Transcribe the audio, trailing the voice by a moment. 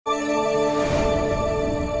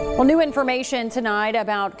Well, new information tonight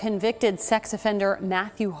about convicted sex offender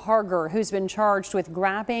Matthew Harger, who's been charged with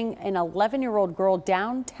grabbing an 11-year-old girl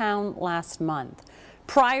downtown last month.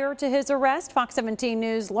 Prior to his arrest, Fox 17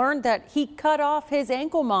 News learned that he cut off his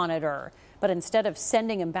ankle monitor. But instead of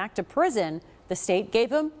sending him back to prison, the state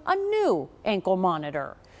gave him a new ankle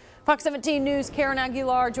monitor. Fox 17 News' Karen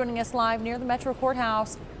Aguilar joining us live near the Metro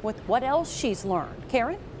Courthouse with what else she's learned.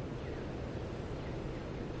 Karen?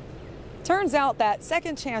 Turns out that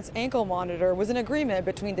second chance ankle monitor was an agreement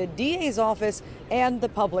between the DA's office and the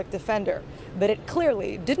public defender, but it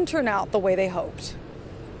clearly didn't turn out the way they hoped.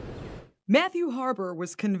 Matthew Harger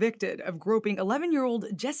was convicted of groping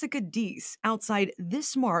 11-year-old Jessica Deese outside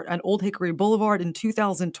This Mart on Old Hickory Boulevard in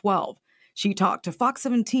 2012. She talked to Fox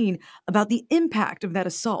 17 about the impact of that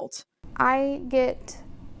assault. I get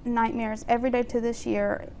nightmares every day to this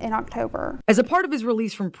year in October. As a part of his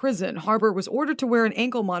release from prison, Harger was ordered to wear an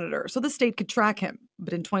ankle monitor so the state could track him.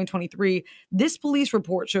 But in 2023, this police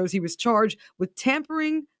report shows he was charged with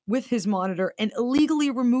tampering with his monitor and illegally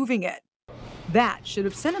removing it. That should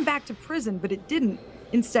have sent him back to prison, but it didn't.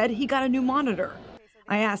 Instead, he got a new monitor.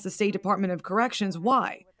 I asked the State Department of Corrections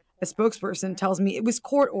why. A spokesperson tells me it was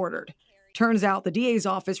court-ordered. Turns out the DA's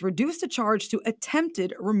office reduced the charge to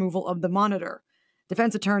attempted removal of the monitor.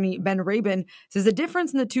 Defense attorney Ben Rabin says the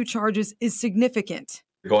difference in the two charges is significant.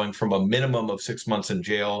 Going from a minimum of 6 months in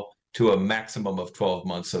jail to a maximum of 12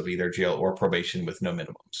 months of either jail or probation with no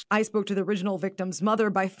minimums. I spoke to the original victim's mother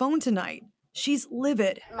by phone tonight. She's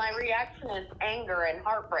livid. My reaction is anger and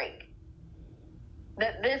heartbreak.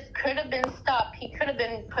 That this could have been stopped. He could have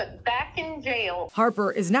been put back in jail.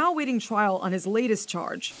 Harger is now awaiting trial on his latest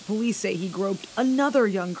charge. Police say he groped another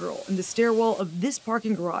young girl in the stairwell of this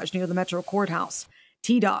parking garage near the Metro Courthouse.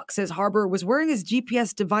 T-Doc says Harger was wearing his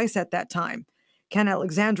GPS device at that time. Ken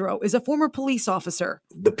Alexandro is a former police officer.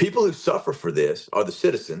 The people who suffer for this are the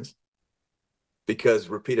citizens, because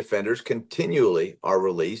repeat offenders continually are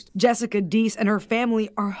released. Jessica Deese and her family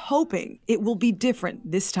are hoping it will be different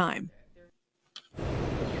this time.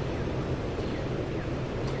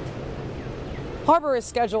 Harger is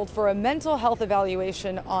scheduled for a mental health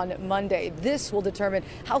evaluation on Monday. This will determine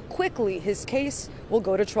how quickly his case will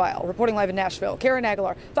go to trial. Reporting live in Nashville, Karen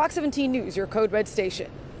Aguilar, Fox 17 News, your Code Red station.